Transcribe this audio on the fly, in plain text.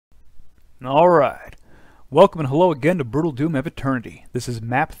Alright. Welcome and hello again to Brutal Doom Eviternity. This is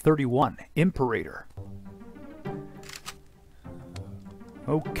map 31, Imperator.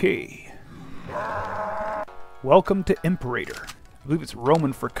 Okay. Welcome to Imperator. I believe it's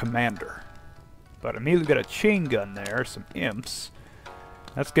Roman for commander. But immediately got a chain gun there, some imps.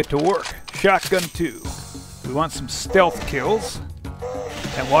 Let's get to work. Shotgun 2. We want some stealth kills.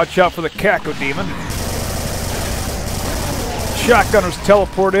 And watch out for the Cacodemon. Shotgunners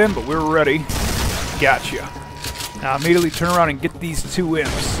teleport in, but we're ready. Gotcha. Now immediately turn around and get these two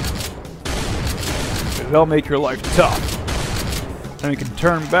imps. They'll make your life tough. Then we can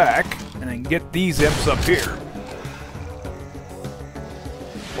turn back and then get these imps up here.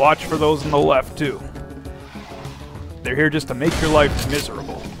 Watch for those on the left too. They're here just to make your life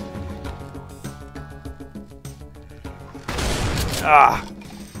miserable. Ah.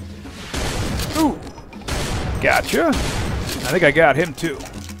 Ooh. Gotcha. I think I got him too.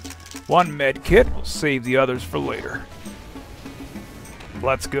 One med kit. We'll save the others for later.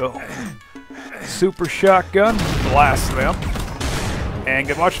 Let's go. Super shotgun. Blast them. And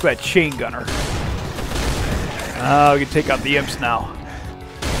watch for that chain gunner. We can take out the imps now.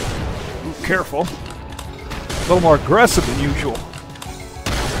 Ooh, careful. A little more aggressive than usual.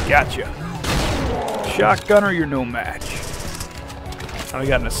 Gotcha. Shotgunner, you're no match. Now we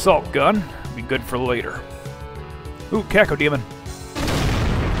got an assault gun. Be good for later. Ooh, Cacodemon.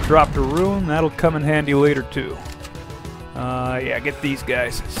 Dropped a rune. That'll come in handy later too. Yeah, get these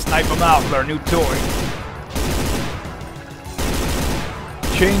guys. Snipe them out with our new toy.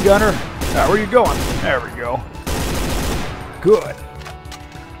 Chain gunner. Where are you going? There we go. Good.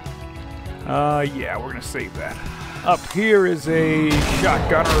 Yeah, we're gonna save that. Up here is a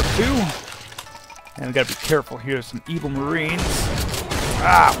shotgunner or two. And we gotta be careful here. There's some evil marines.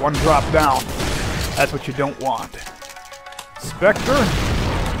 Ah, one drop down. That's what you don't want. Spectre.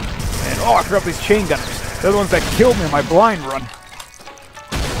 And oh, I forgot these chain gunners. They're the ones that killed me in my blind run.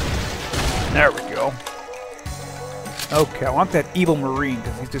 There we go. Okay, I want that evil marine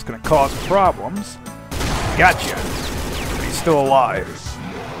because he's just going to cause problems. Gotcha. But he's still alive.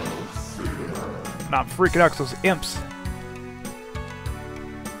 Now I'm freaking out because those imps.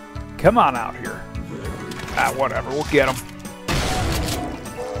 Come on out here. Ah, whatever. We'll get them.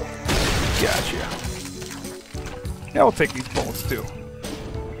 Gotcha. Yeah, we'll take these bullets too.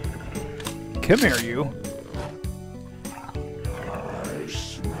 Come here, you.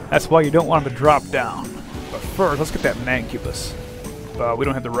 That's why you don't want them to drop down. But first, let's get that Mancubus. We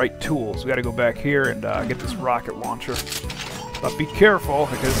don't have the right tools. We gotta go back here and get this rocket launcher. But be careful,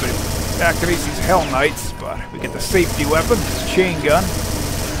 because it activates these Hell Knights. But we get the safety weapon, this chain gun.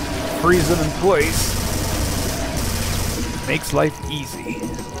 Freeze them in place. Makes life easy.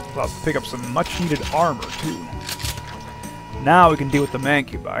 We'll have to pick up some much-needed armor, too. Now we can deal with the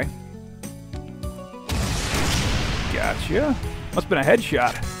Mancubi. Gotcha. Must've been a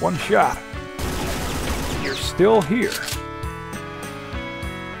headshot. One shot. You're still here.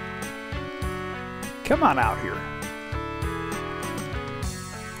 Come on out here.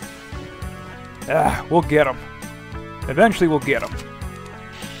 We'll get them. Eventually we'll get them.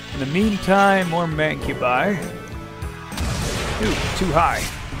 In the meantime, more Mancubi. Ooh, too high.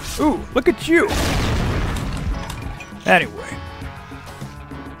 Ooh, look at you! Anyway.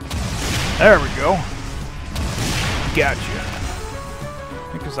 There we go. Gotcha. I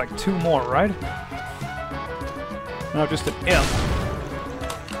think there's like two more, right? No, just an imp.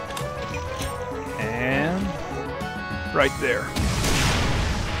 And right there.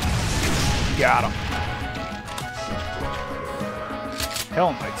 Got him.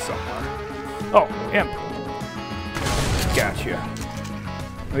 Hell Knight somewhere. Oh, imp. Gotcha.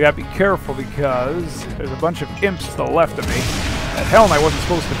 We gotta be careful because there's a bunch of imps to the left of me. That Hell Knight wasn't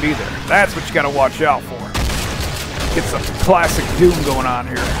supposed to be there. That's what you gotta watch out for. Get some classic Doom going on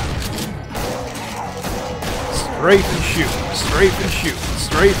here. Strafe and shoot, strafe and shoot,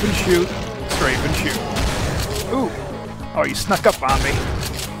 strafe and shoot, strafe and shoot. Ooh. Oh, you snuck up on me.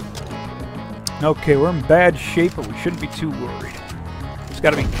 Okay, we're in bad shape, but we shouldn't be too worried. Just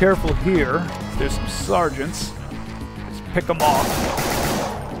gotta be careful here. There's some sergeants. Just pick them off.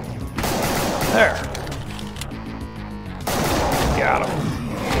 There. Got him.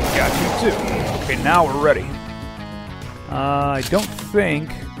 Got you too. Okay, now we're ready. I don't think...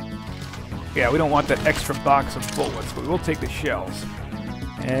 Yeah, we don't want that extra box of bullets, but we'll take the shells.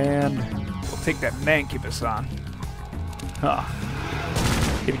 And we'll take that Mancubus on. Huh.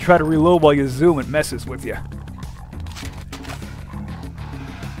 If you try to reload while you zoom, it messes with you.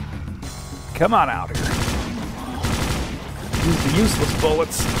 Come on out here. Use the useless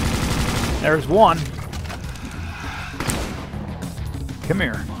bullets. There's one. Come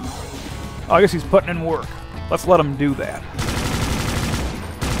here. Oh, I guess he's putting in work. Let's let him do that.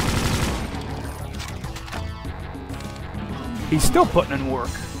 He's still putting in work.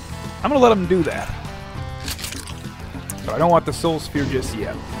 I'm going to let him do that. But I don't want the Soul Sphere just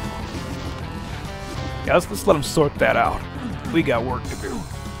yet. Yeah, let's let him sort that out. We got work to do.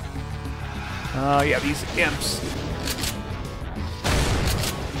 Yeah, these imps.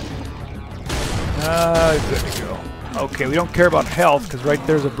 Good to go. Okay, we don't care about health, because right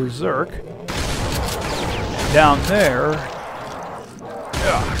there's a Berserk. Down there...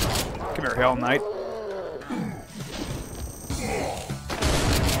 Ugh. Come here, Hell Knight.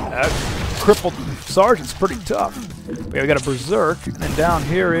 That crippled Sergeant's pretty tough. We got a Berserk, and then down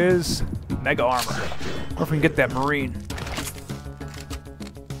here is Mega Armor. Or if we can get that Marine.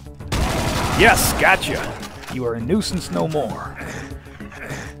 Yes, gotcha. You are a nuisance no more.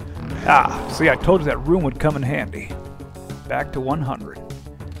 Ah, see, I told you that room would come in handy. Back to 100.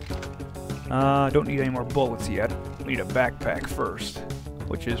 Don't need any more bullets yet. We need a backpack first,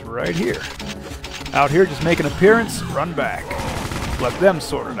 which is right here. Out here, just make an appearance, run back. Let them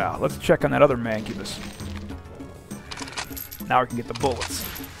sort it out. Let's check on that other Mancubus. Now we can get the bullets.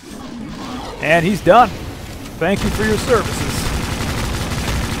 And he's done. Thank you for your services.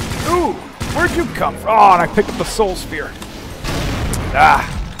 Ooh, where'd you come from? Oh, and I picked up the Soul Sphere. Ah,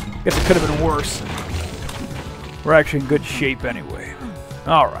 guess it could have been worse. We're actually in good shape anyway.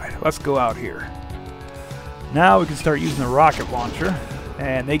 Alright, let's go out here. Now we can start using the rocket launcher.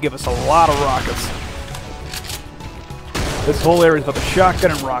 And they give us a lot of rockets. This whole area is about the shotgun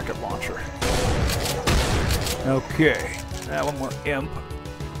and rocket launcher. Okay. Now one more imp.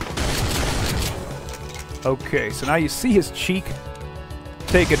 Okay, so now you see his cheek.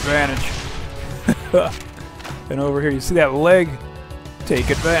 Take advantage. And over here you see that leg.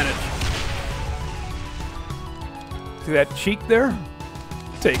 Take advantage. See that cheek there?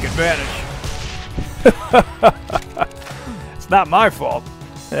 Take advantage. It's not my fault.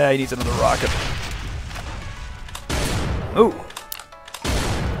 He needs another rocket. Ooh.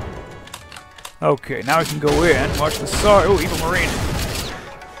 Okay, now we can go in. Watch the SAR. Ooh, Evil Marine.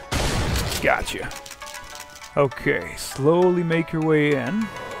 Gotcha. Okay, slowly make your way in.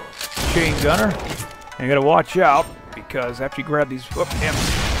 Chain Gunner. And you gotta watch out, because after you grab these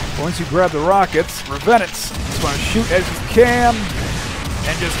imps, once you grab the rockets, Revenants, you just want to shoot as you can,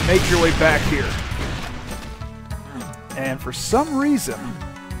 and just make your way back here. And for some reason,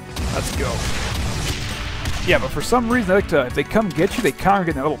 let's go. Yeah, but for some reason, I like to, if they come get you, they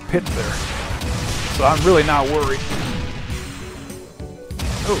congregate in that little pit there. So I'm really not worried.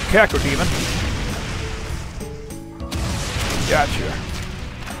 Oh, Cacodemon. Gotcha.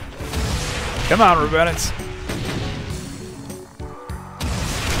 Come on, Revenants.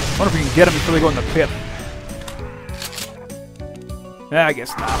 I wonder if we can get them before they go in the pit. Nah, I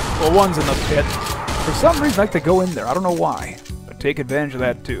guess not. Well, one's in the pit. For some reason, I like to go in there. I don't know why. But take advantage of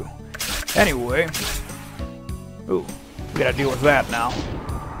that, too. Anyway. Ooh, we gotta deal with that now.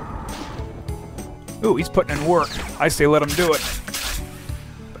 Ooh, he's putting in work. I say let him do it.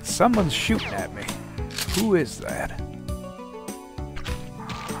 But someone's shooting at me. Who is that?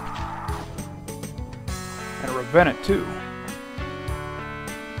 And a Revenant, too.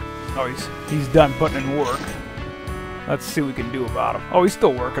 Oh, he's done putting in work. Let's see what we can do about him. Oh, he's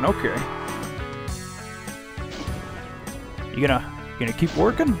still working. Okay. You gonna keep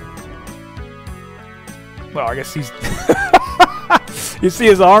working? Well, I guess he's... You see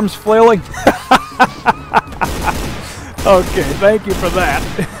his arms flailing? Okay, thank you for that.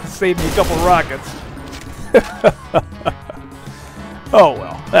 Saved me a couple rockets. Oh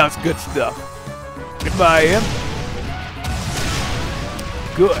well, that was good stuff. Goodbye, Imp.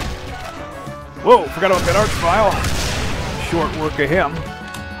 Good. Whoa, forgot about that Archvile. Short work of him.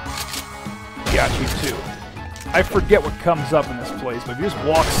 Got you too. I forget what comes up in this place, but if you just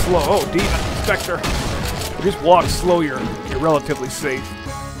walk slow... Oh, Demon, Spectre. If you just walk slow, you're relatively safe.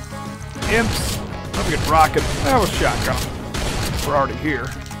 Imps. I don't know if we can rocket. That was shotgun. We're already here.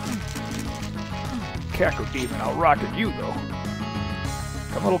 Cacodemon, I'll rocket you, though.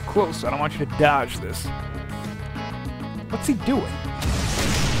 Come a little close. I don't want you to dodge this. What's he doing?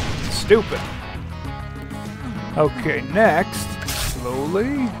 Stupid. Okay, next.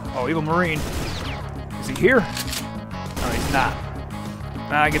 Slowly. Oh, Evil Marine. Is he here? No, he's not.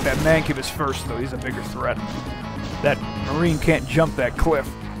 Nah, I get that Mancubus first, though. He's a bigger threat. That Marine can't jump that cliff.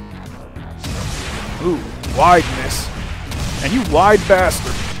 Ooh, wide miss. And you wide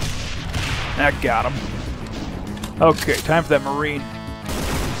bastard. That got him. Okay, time for that Marine.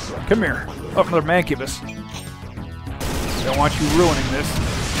 Come here. Oh, another Mancubus. Don't want you ruining this.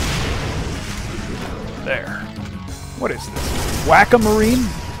 There. What is this? Whack-a-Marine?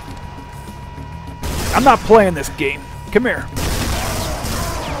 I'm not playing this game. Come here.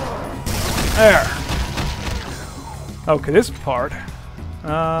 There. Okay, this part.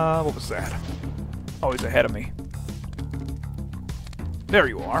 What was that? Oh, he's ahead of me. There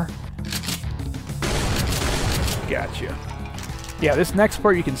you are. Gotcha. Yeah, this next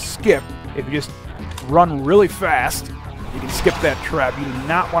part you can skip if you just run really fast. You can skip that trap. You do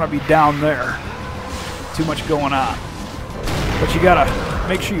not want to be down there. Too much going on. But you gotta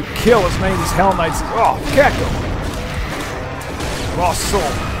make sure you kill as many of these Hell Knights as... Oh, Keko! Lost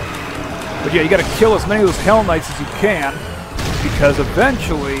soul. But yeah, you gotta kill as many of those Hell Knights as you can, because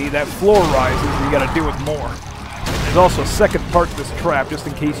eventually that floor rises and you gotta deal with more. There's also a second part to this trap, just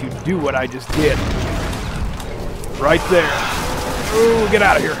in case you do what I just did. Right there. Ooh, get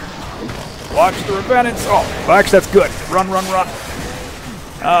out of here. Watch the Revenants. Oh, well, actually, that's good. Run, run, run.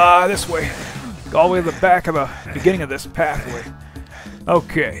 This way. Go all the way to the back of the beginning of this pathway.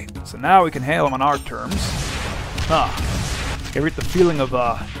 Okay, so now we can handle them on our terms. Huh. Ever get the feeling of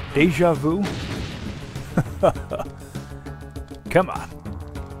deja vu? Come on.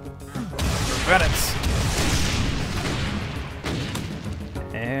 Revenants.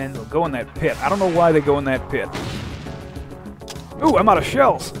 And they'll go in that pit. I don't know why they go in that pit. Ooh, I'm out of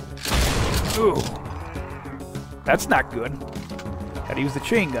shells. Ooh. That's not good. Gotta use the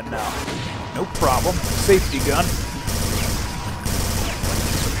chain gun now. No problem. Safety gun.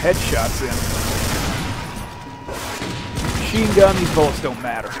 Some headshots in. Machine gun, these bullets don't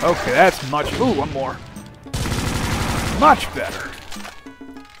matter. Okay, that's much... Ooh, one more. Much better.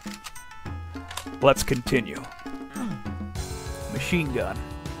 Let's continue. Machine gun.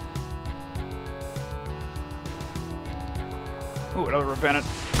 Ooh, another Revenant.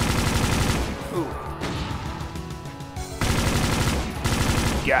 Ooh.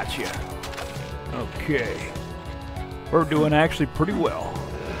 Gotcha. Okay. We're doing actually pretty well.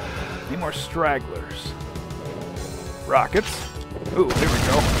 Any more stragglers? Rockets. Ooh, there we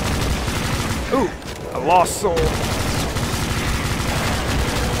go. Ooh, a lost soul.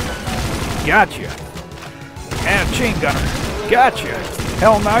 Gotcha. And a chain gunner. Gotcha.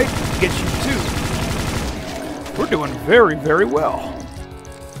 Hell Knight, get you too. We're doing very, very well.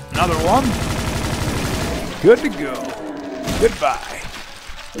 Another one. Good to go. Goodbye.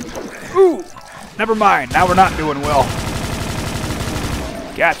 Ooh, never mind. Now we're not doing well.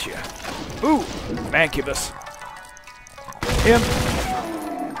 Gotcha. Ooh, Mancubus. Imp.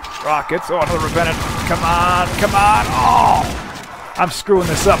 Rockets. Oh, another Revenant. Come on, come on. Oh, I'm screwing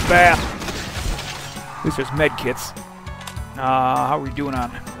this up bad. At least there's medkits. How are we doing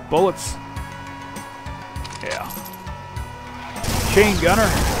on bullets? Yeah. Chain gunner.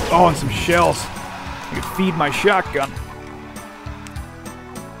 Oh, and some shells. I could feed my shotgun.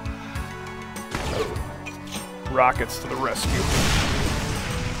 Rockets to the rescue.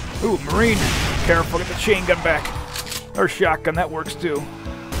 Ooh, Marine. Careful, get the chain gun back. Or shotgun, that works too.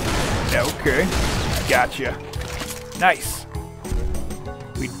 Yeah, okay. Gotcha. Nice.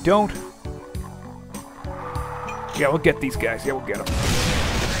 We don't... Yeah, we'll get these guys. Yeah, we'll get them.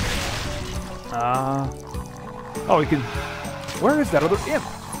 Oh, we can... Where is that other imp?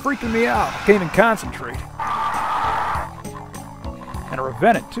 Freaking me out. I can't even concentrate. And a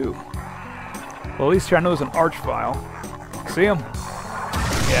Revenant, too. Well, at least here I know there's an Archvile. See him?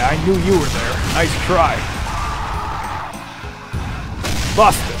 Yeah, I knew you were there. Nice try.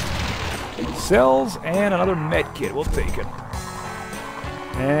 Busted. Cells and another medkit. We'll take it.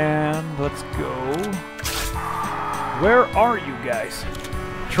 And let's go. Where are you guys?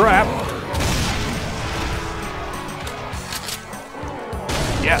 Trap.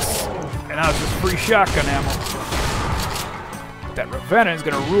 Yes. And now it's just free shotgun ammo. That Revenant is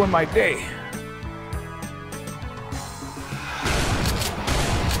going to ruin my day.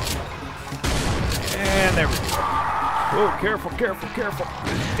 And there we go. Oh, careful, careful, careful.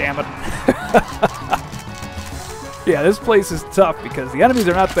 Damn it. Yeah, this place is tough because the enemies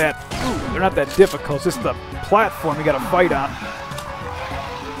are not that... Ooh, they're not that difficult. It's just the platform you got to fight on.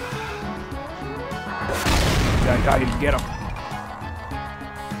 I didn't get him.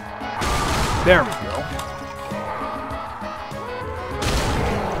 There we go.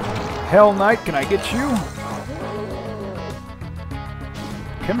 Hell Knight, can I get you?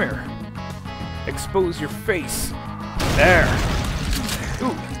 Come here. Expose your face. There.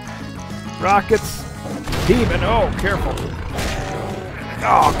 Ooh. Rockets. Demon. Oh, careful.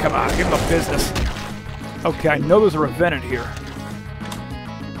 Oh, come on. Give him a business. Okay, I know there's a Revenant here.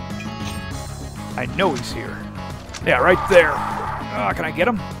 I know he's here. Yeah, right there. Can I get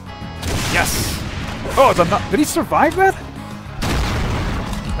him? Yes. Oh, it's a... Did he survive that?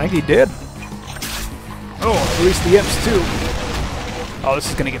 I think he did. Oh, at least the imps too. Oh, this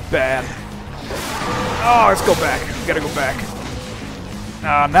is gonna get bad. Oh, let's go back. We gotta go back.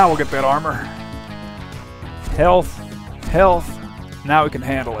 Now we'll get that armor. Health. Health. Now we can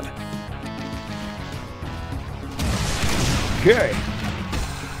handle it. Okay.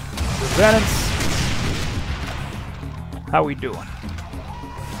 Revenants. How we doing?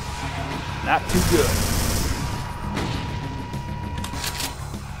 Not too good.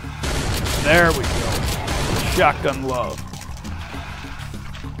 There we go. Shotgun love.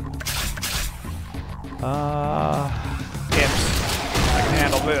 Imps. I can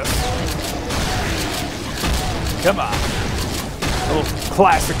handle this. Come on. A little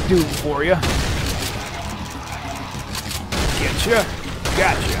classic Doom for you. Getcha.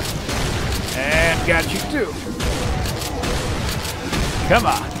 Gotcha. And got you too. Come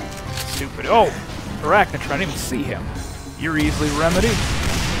on. Stupid. Oh, Arachnotron. I didn't even see him. You're easily remedied.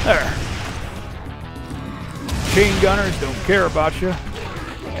 There. Chain gunners don't care about you.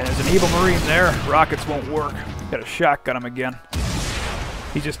 And there's an evil marine there. Rockets won't work. Gotta shotgun him again.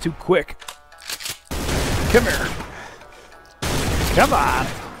 He's just too quick. Come here. Come on.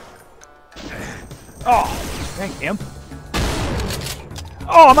 Oh, dang imp.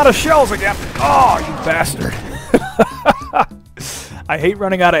 Oh, I'm out of shells again. Oh, you bastard. I hate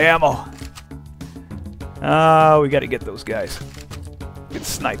running out of ammo. We gotta get those guys. We can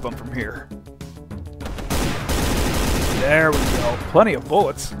snipe them from here. There we go. Plenty of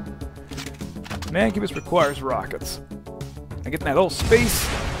bullets. Mancubus requires rockets. I get in that little space.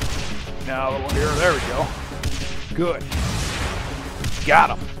 Now a little here. There we go. Good.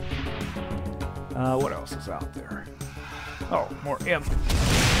 Got him. What else is out there? Oh, more imp.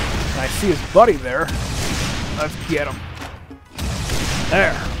 And I see his buddy there. Let's get him.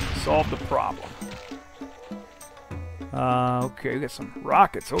 There. Solved the problem. Okay, we got some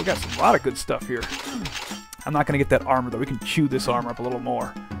rockets. Oh, we got a lot of good stuff here. I'm not going to get that armor, though. We can chew this armor up a little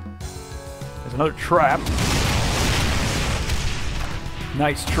more. There's another trap.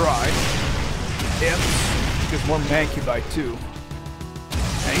 Nice try. Imps. There's more Mancubi, too.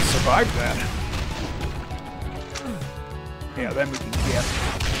 And he survived that. Yeah, then we can get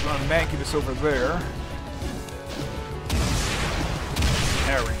Mancubus over there.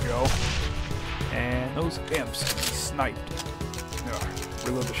 There we go. And those imps can be sniped.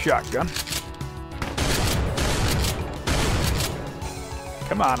 Reload the shotgun.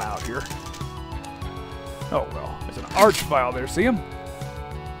 Come on out here. Oh well, there's an archvile there, see him?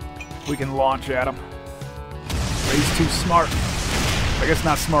 We can launch at him. But he's too smart. I guess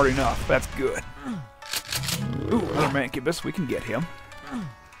not smart enough. That's good. Ooh, another Mancubus. We can get him.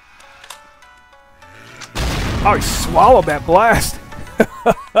 Oh, he swallowed that blast.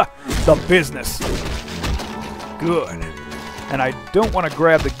 The business. Good. And I don't want to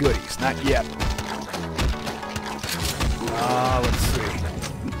grab the goodies. Not yet. Let's see.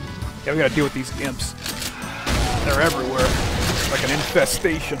 Yeah, we gotta deal with these imps. They're everywhere. Like an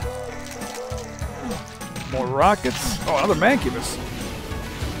infestation. More rockets. Oh, another Mancubus.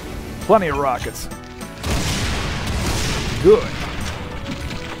 Plenty of rockets. Good.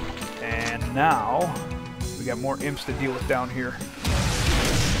 And now we got more imps to deal with down here.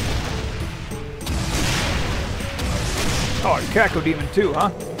 Oh, a Cacodemon too, huh?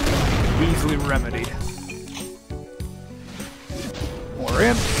 Easily remedied. More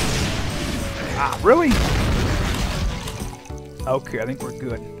imps. Ah, really? Okay, I think we're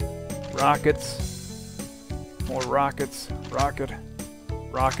good. Rockets. More rockets. Rocket.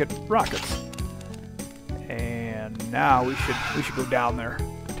 Rocket. Rockets. And now we should go down there.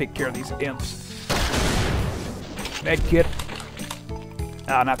 Take care of these imps. Medkit.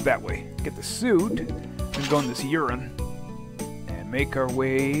 Ah, not that way. Get the suit. And go in this urine. And make our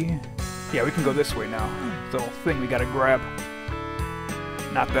way. Yeah, we can go this way now. It's the little thing we gotta grab.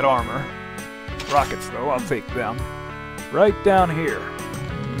 Not that armor. Rockets, though. I'll take them. Right down here.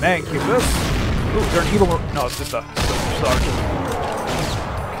 Mancubus. Ooh, is there an evil... No, it's just a sergeant.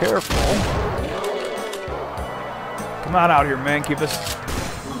 Careful. Come on out here, Mancubus.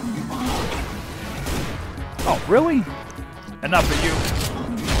 Oh, really? Enough of you.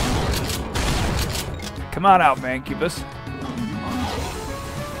 Come on out, Mancubus.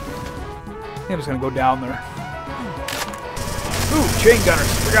 I'm just gonna go down there. Ooh, chain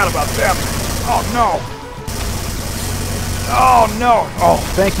gunners. Forgot about them. Oh, no. Oh, no. Oh,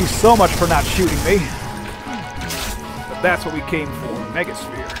 thank you so much for not shooting me. But that's what we came for.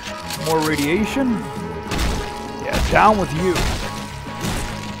 Megasphere. More radiation. Yeah, down with you.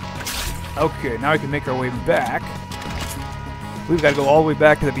 Okay, now we can make our way back. We've got to go all the way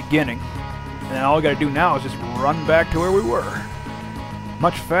back to the beginning. And then all we got to do now is just run back to where we were.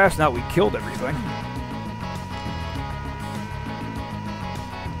 Much fast now we killed everything.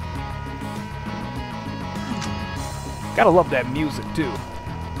 Gotta love that music, too.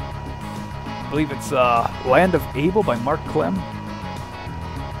 I believe it's Land of Abel by Mark Clem.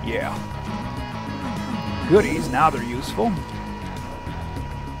 Yeah. Goodies, now they're useful.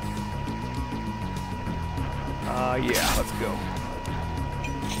 Yeah, let's go.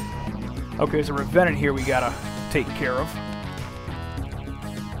 Okay, there's a Revenant here we gotta take care of.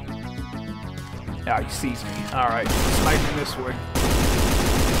 Ah, he sees me. Alright, sniping this way.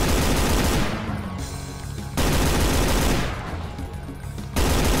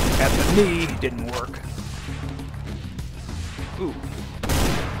 At the knee, didn't work. Ooh.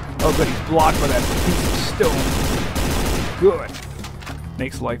 Oh good, he's blocked by that piece of stone. Good.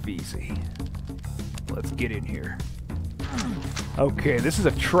 Makes life easy. Let's get in here. Okay, this is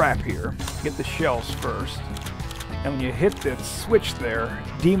a trap here. Get the shells first. And when you hit the switch there,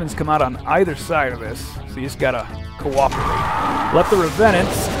 demons come out on either side of this, so you just gotta cooperate. Let the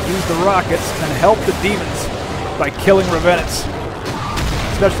Revenants use the rockets and help the demons by killing Revenants.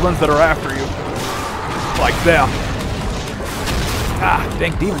 Especially the ones that are after you. Like them. Ah,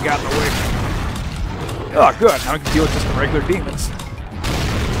 dang demon got in the way. Oh, good. Now we can deal with just the regular demons.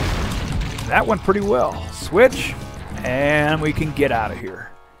 That went pretty well. Switch, and we can get out of here.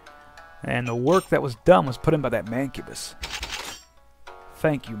 And the work that was done was put in by that Mancubus.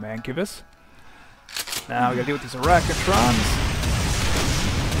 Thank you, Mancubus. Now we gotta deal with these Arachatrons.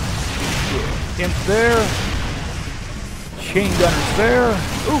 Imp there. Chain Gunner's there.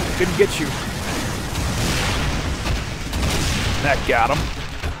 Ooh, didn't get you. That got him.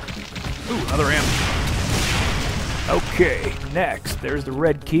 Ooh, another imp. Okay, next, there's the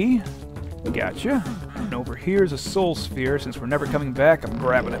red key. Gotcha. And over here's a soul sphere. Since we're never coming back, I'm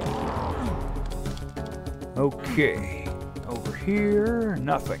grabbing it. Okay. Over here,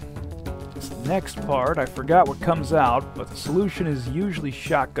 nothing. This next part, I forgot what comes out, but the solution is usually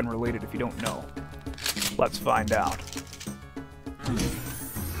shotgun related if you don't know. Let's find out.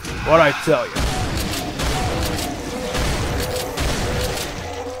 What'd I tell you?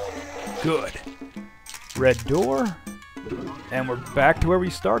 Good. Red door. And we're back to where we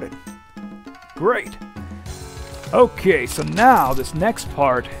started. Great. Okay, so now this next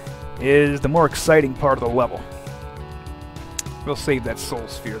part is the more exciting part of the level. We'll save that soul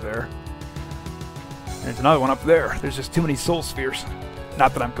sphere there. There's another one up there. There's just too many soul spheres.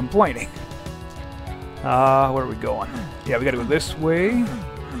 Not that I'm complaining. Where are we going? Yeah, we gotta go this way.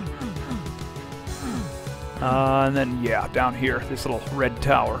 And then, yeah, down here, this little red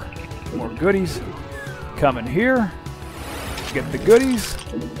tower. More goodies. Come in here. Get the goodies.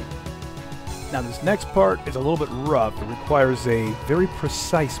 Now this next part is a little bit rough. It requires a very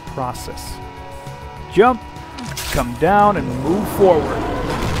precise process. Jump, come down, and move forward.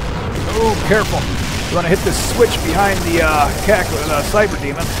 Oh, careful. You want to hit this switch behind the Cyber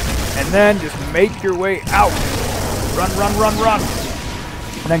Demon, and then just make your way out. Run, run, run, run.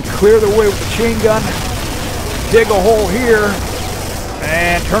 And then clear the way with the chain gun. Dig a hole here,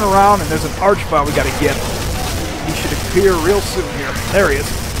 and turn around, and there's an Archvile we got to get. He should appear real soon here. There he is.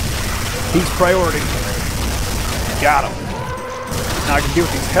 He's priority. Got him. Now I can deal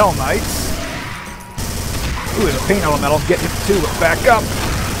with these Hell Knights. Ooh, there's a Pain Elemental. Get him too, but back up.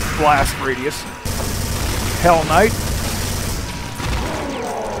 Blast radius. Hell Knight.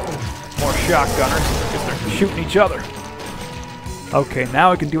 More shotgunners. Because they're shooting each other. Okay,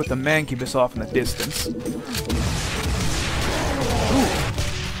 now I can deal with the Mancubus off in the distance. Ooh.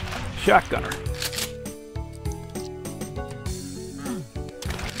 Shotgunner.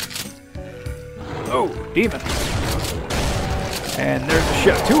 Oh, demon. And there's a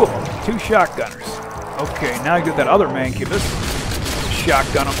shot. Two of them. Two shotgunners. Okay, now I get that other Mancubus.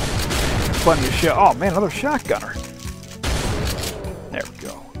 Shotgun him. Plenty of shell. Oh man, another shotgunner. There we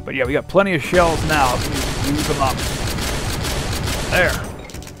go. But yeah, we got plenty of shells now, so we use them up. There.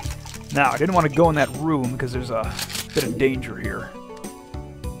 Now, I didn't want to go in that room because there's a bit of danger here.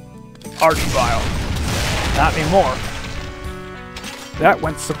 Archvile. Not anymore. That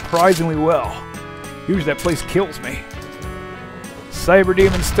went surprisingly well. Usually that place kills me. Cyber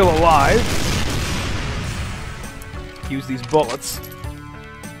Demon's still alive. Use these bullets.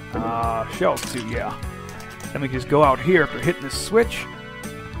 Shells too, yeah. Then we can just go out here after hitting this switch.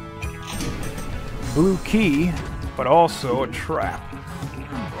 Blue key, but also a trap.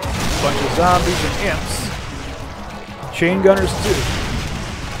 Bunch of zombies and imps. Chain gunners too.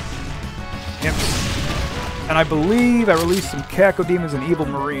 Imps. And I believe I released some Caco Demons and Evil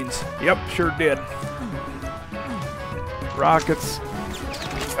Marines. Yep, sure did. Rockets.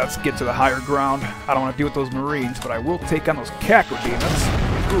 Let's get to the higher ground. I don't want to deal with those Marines, but I will take on those Caco Demons.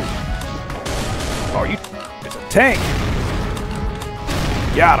 Ooh. Oh, it's a tank.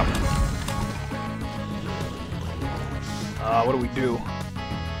 Got him. What do we do?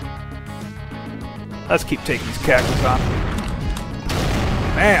 Let's keep taking these cactus on.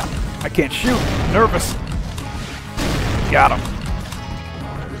 Man, I can't shoot. I'm nervous. Got him.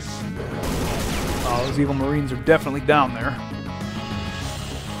 Oh, those evil marines are definitely down there.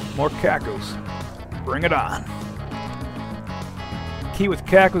 More cacos. Bring it on. Key with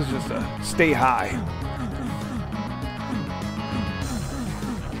cacos is just to stay high.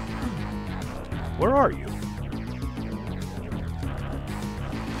 Where are you?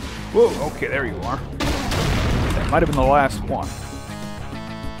 Whoa, okay, there you are. That might have been the last one.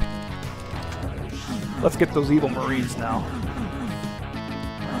 Let's get those evil marines now.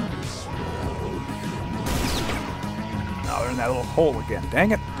 Oh, they're in that little hole again.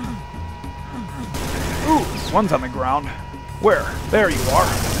 Dang it. Ooh, one's on the ground. Where? There you are.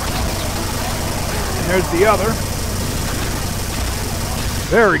 And there's the other.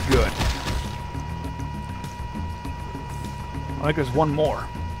 Very good. I think there's one more.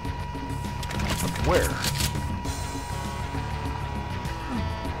 But where?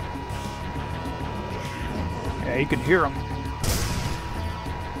 Yeah, you can hear him.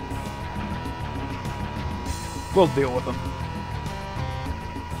 We'll deal with him.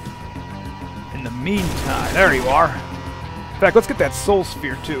 In the meantime, there you are. In fact, let's get that soul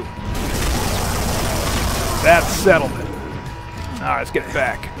sphere too. That settled it. Alright, let's get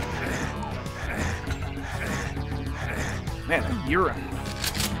back. Man, that urine.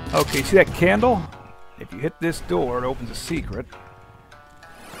 Okay, see that candle? If you hit this door, it opens a secret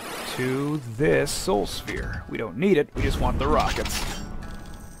to this soul sphere. We don't need it, we just want the rockets.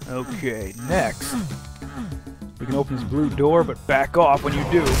 Okay, next. We can open this blue door, but back off when you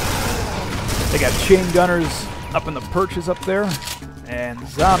do. They got chain gunners up in the perches up there, and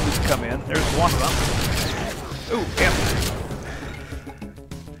zombies come in. There's one of them. Ooh, him.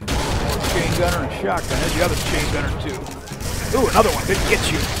 More chain gunner and shotgun. There's the other chain gunner too. Ooh, another one. Didn't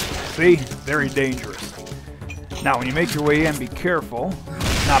get you. See? Very dangerous. Now, when you make your way in, be careful.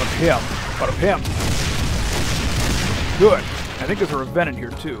 Not of him, but of him. Good. I think there's a Reven in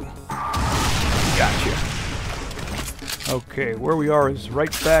here, too. Gotcha. Okay, where we are is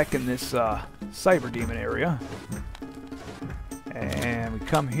right back in this Cyber Demon area. And we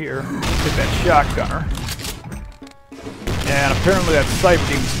come here, hit that shotgunner. And apparently that Cyber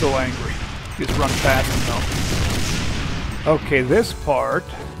Demon's still angry. Just run past him, though. Okay, this part,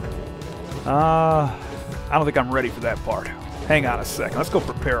 I don't think I'm ready for that part. Hang on a second. Let's go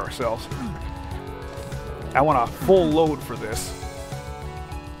prepare ourselves. I want a full load for this.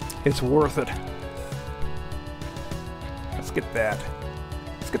 It's worth it. Let's get that.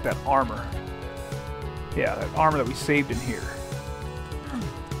 Let's get that armor. Yeah, that armor that we saved in here.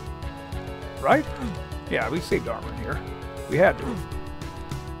 Right? Yeah, we saved armor in here. We had to.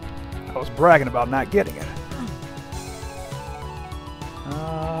 I was bragging about not getting it.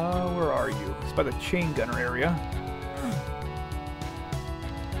 Where are you? It's by the chain gunner area.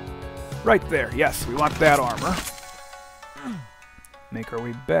 Right there. Yes, we want that armor. Make our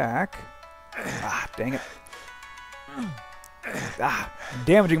way back. Ah, dang it. Ah, I'm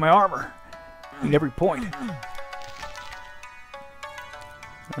damaging my armor. Need every point.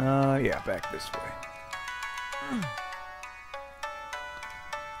 Yeah, back this way.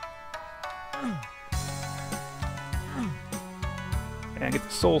 And get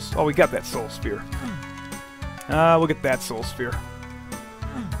the soul... Oh, we got that soul sphere. We'll get that soul sphere.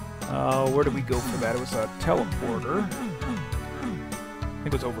 Where did we go for that? It was a teleporter. I think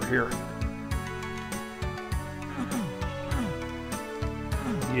it was over here.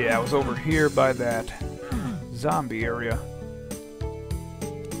 Yeah, it was over here by that zombie area.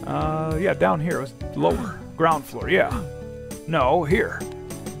 Yeah, down here. It was lower. Ground floor, yeah. No, here.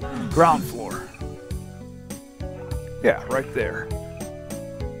 Ground floor. Yeah, right there.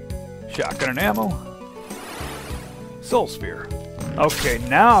 Shotgun and ammo. Soul sphere. Okay,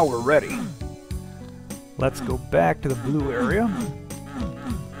 now we're ready. Let's go back to the blue area.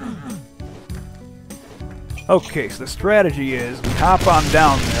 Okay, so the strategy is we hop on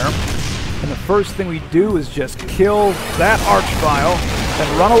down there, and the first thing we do is just kill that archvile,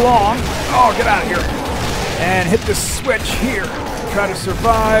 then run along. Oh, get out of here. And hit the switch here. Try to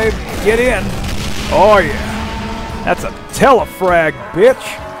survive. Get in. Oh, yeah. That's a telefrag,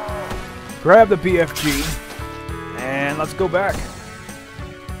 bitch. Grab the BFG, and let's go back.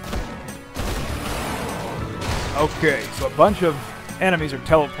 Okay, so a bunch of enemies are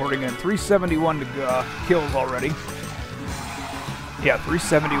teleporting in. 371 to kills already. Yeah,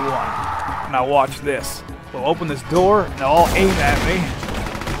 371. Now watch this. We'll open this door, and they'll all aim at me.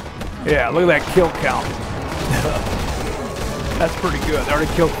 Yeah, look at that kill count. That's pretty good. They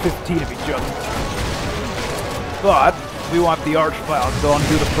already killed 15 of each other. But We want the Archvile to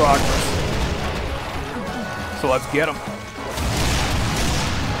undo the progress. So let's get him.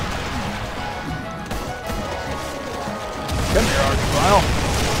 Come here, Archvile.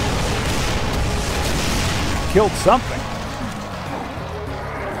 Killed something.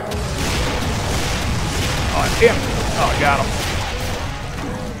 Oh, damn. Oh, I got him.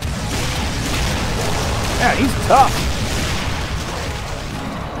 Yeah, he's tough.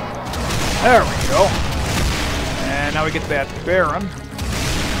 There we go. And now we get that Baron.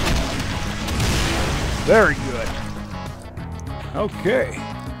 Very good. Okay.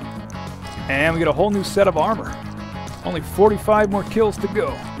 And we get a whole new set of armor. Only 45 more kills to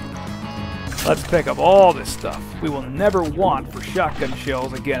go. Let's pick up all this stuff we will never want for shotgun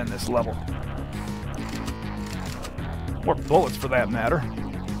shells again in this level. More bullets for that matter.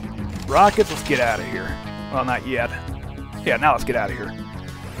 Rockets, let's get out of here. Well, not yet. Yeah, now let's get out of here.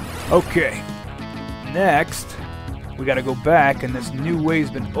 Okay. Next, we gotta go back and this new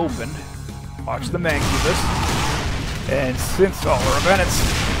way's been opened. Watch the Mancubus. And since all our events...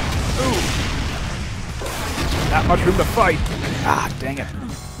 Ooh! Not much room to fight. Ah, dang it.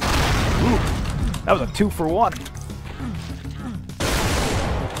 Ooh, that was a 2-for-1.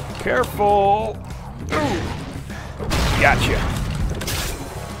 Careful. Ooh. Gotcha.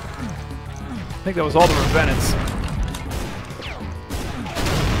 I think that was all the Revenants.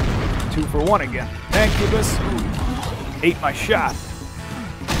 2-for-1 again. Mancubus. Ooh. Ate my shot.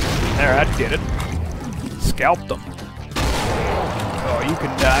 There, that did it. Scalped them. Oh, you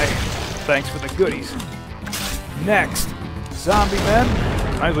can die. Thanks for the goodies. Next, zombie men.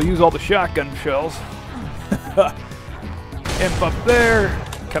 Might as well use all the shotgun shells. Imp up there.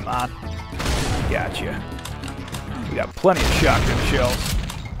 Come on. Gotcha. We got plenty of shotgun shells.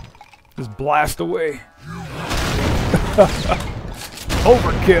 Just blast away.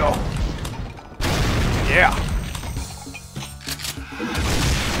 Overkill. Yeah.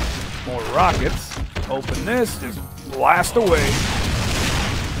 More rockets. Open this. Just blast away.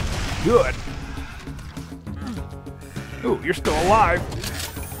 Good. Ooh, you're still alive.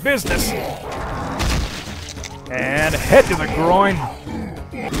 Business. And head to the groin.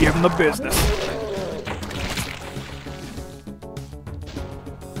 Give him the business.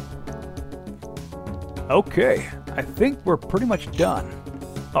 Okay, I think we're pretty much done.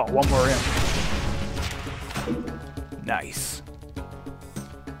 Oh, one more in. Nice.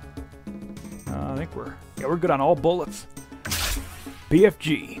 I think we're good on all bullets.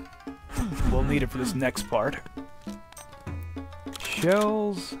 BFG. We'll need it for this next part.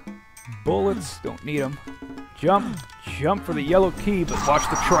 Shells, bullets, don't need them. Jump for the yellow key, but watch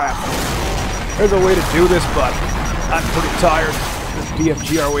the trap. There's a way to do this, but I'm pretty tired. Let's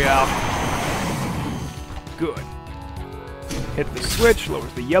BFG our way out. Good. Hit the switch,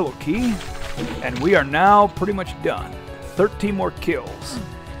 lowers the yellow key, and we are now pretty much done. 13 more kills.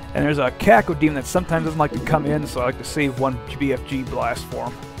 And there's a Cacodemon that sometimes doesn't like to come in, so I like to save one BFG blast for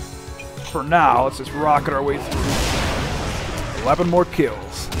him. For now, let's just rocket our way through. 11 more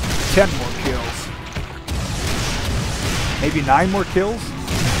kills. 10 more kills. Maybe 9 more kills?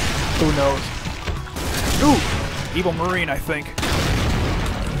 Who knows? Ooh! Evil Marine, I think.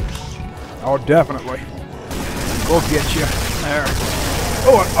 Oh, definitely. We'll get you. There.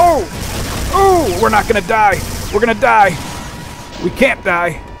 Oh! Oh! Oh! We're not gonna die! We're gonna die! We can't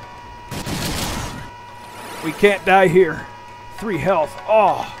die! We can't die here. 3 health.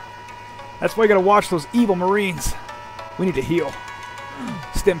 Oh! That's why you gotta watch those evil Marines. We need to heal.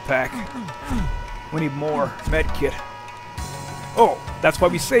 Stim pack. We need more. Med kit. Oh, that's why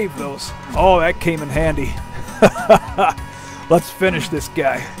we saved those. Oh, that came in handy. Let's finish this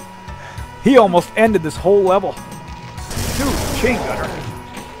guy. He almost ended this whole level. Dude, chain gunner.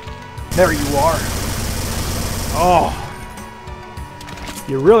 There you are. Oh.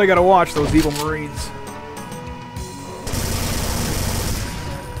 You really gotta watch those evil Marines.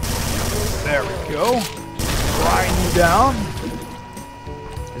 There we go. Grind you down.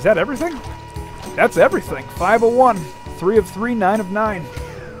 Is that everything? That's everything. 501. 3 of 3, 9 of 9.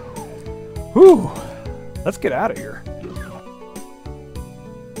 Whew. Let's get out of here.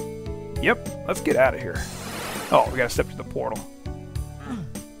 Yep, let's get out of here. Oh, we gotta step to the portal.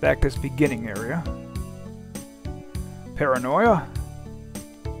 Back to this beginning area. Paranoia.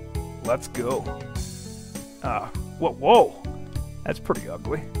 Let's go. Whoa. That's pretty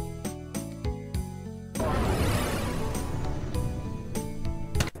ugly.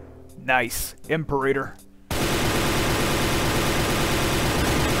 Nice. Imperator.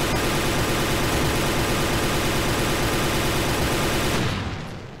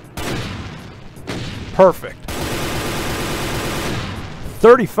 Perfect.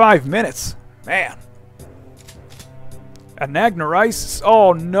 35 minutes. Man. Anagnorice?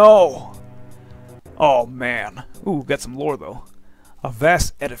 Oh no! Oh man. Ooh, got some lore though. A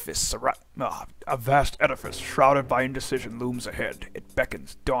vast edifice shrouded by indecision looms ahead. It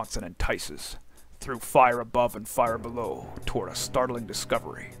beckons, daunts, and entices. Through fire above and fire below, toward a startling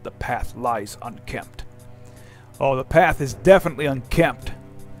discovery, the path lies unkempt. Oh, the path is definitely unkempt.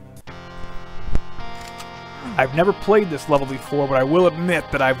 I've never played this level before, but I will admit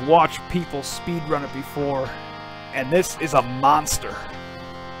that I've watched people speedrun it before, and this is a monster.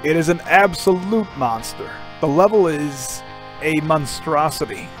 It is an absolute monster. The level is a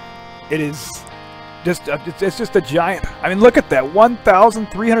monstrosity. It is just, it's just a giant. I mean, look at that,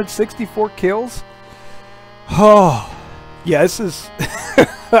 1,364 kills. Oh, yeah, this is,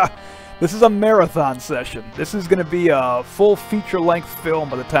 this is a marathon session. This is going to be a full feature-length film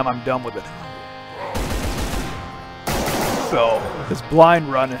by the time I'm done with it. So, this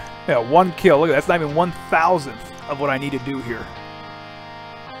blind run, yeah, 1 kill. Look, that's not even 1,000th of what I need to do here.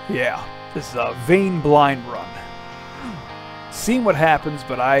 Yeah, this is a vain blind run. Seen what happens,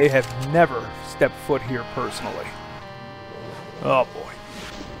 but I have never stepped foot here personally. Oh boy.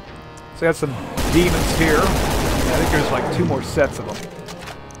 So I got some demons here. I think there's like 2 more sets of them.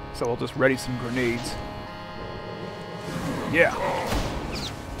 So we'll just ready some grenades. Yeah.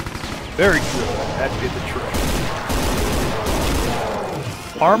 Very good. That did the trick.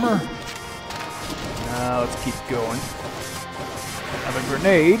 Armor. Now let's keep going. Another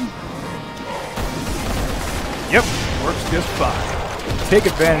grenade. Yep, works just fine. Take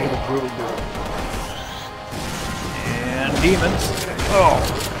advantage of the brutal duel. And demons. Oh.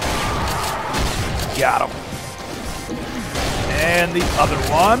 Got him. And the other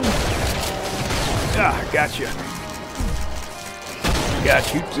one. Ah, gotcha.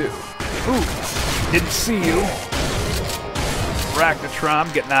 Got you too. Ooh, didn't see you.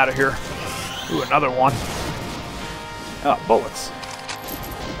 Arachnotron, getting out of here. Ooh, another one. Oh, bullets.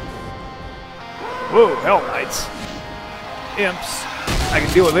 Whoa, Hell Knights. Imps. I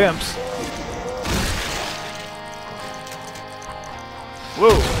can deal with imps.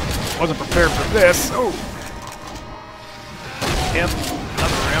 Whoa, wasn't prepared for this. Oh. Imp,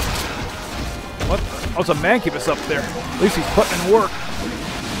 another imp. What the? Oh, it's a Mancubus up there. At least he's putting in work.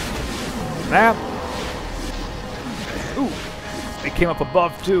 Snap. Ooh, they came up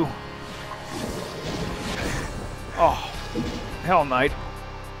above too. Oh, Hell Knight.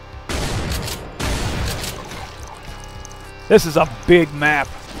 This is a big map.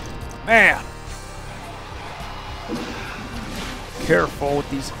 Man. Careful with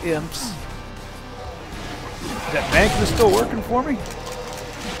these imps. Is that Mancubus still working for me?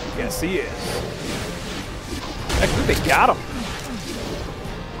 Yes, he is. Actually, they got him.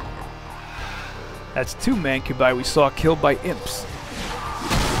 That's 2 Mancubi we saw killed by imps.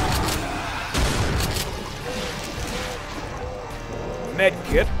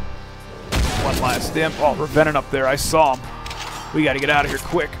 Medkit. One last imp. Oh, Revenant up there. I saw him. We gotta get out of here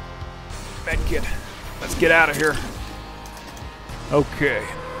quick. Medkit. Let's get out of here. Okay.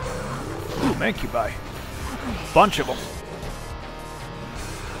 Ooh, Mancubi. Bunch of them.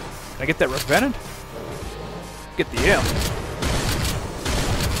 Can I get that Revenant? Get the imp.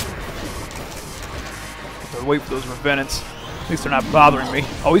 Gotta wait for those Revenants. At least they're not bothering me.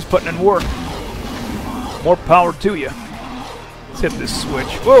 Oh, he's putting in work. More power to you. Let's hit this switch.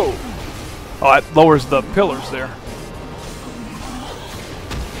 Whoa! Oh, that lowers the pillars there.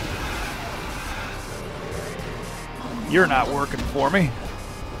 You're not working for me.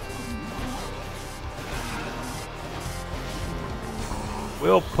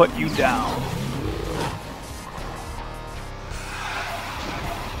 We'll put you down.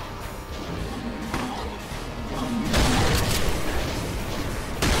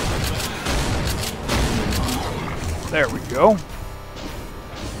 There we go.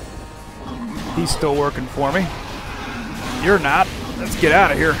 He's still working for me. You're not. Let's get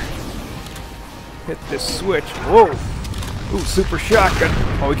out of here. Hit this switch. Whoa. Ooh, super shotgun.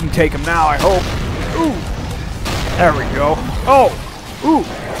 Oh, we can take him now, I hope. Ooh. There we go. Oh. Ooh.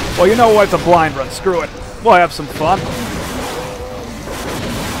 Well, you know what? It's a blind run. Screw it. We'll have some fun.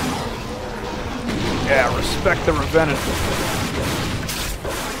 Yeah, respect the Revenant.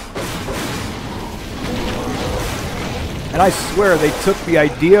 And I swear they took the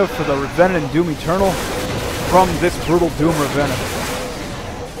idea for the Revenant in Doom Eternal from this brutal Doom Revenant.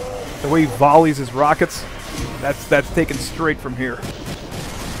 The way he volleys his rockets, that's taken straight from here.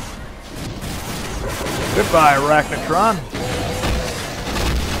 Goodbye, Arachnotron.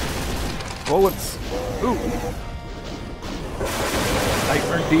 Bullets. Ooh.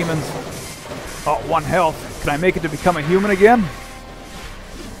 Nightmare demons. Oh, 1 health. Can I make it to become a human again?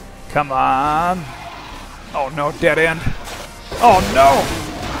 Come on. Oh no, dead end. Oh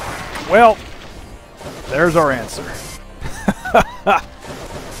no! Well, there's our answer.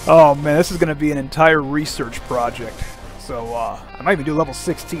 Oh man, this is going to be an entire research project. So, I might even do level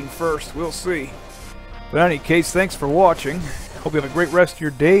 16 first. We'll see. But in any case, thanks for watching. Hope you have a great rest of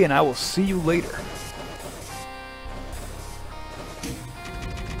your day, and I will see you later.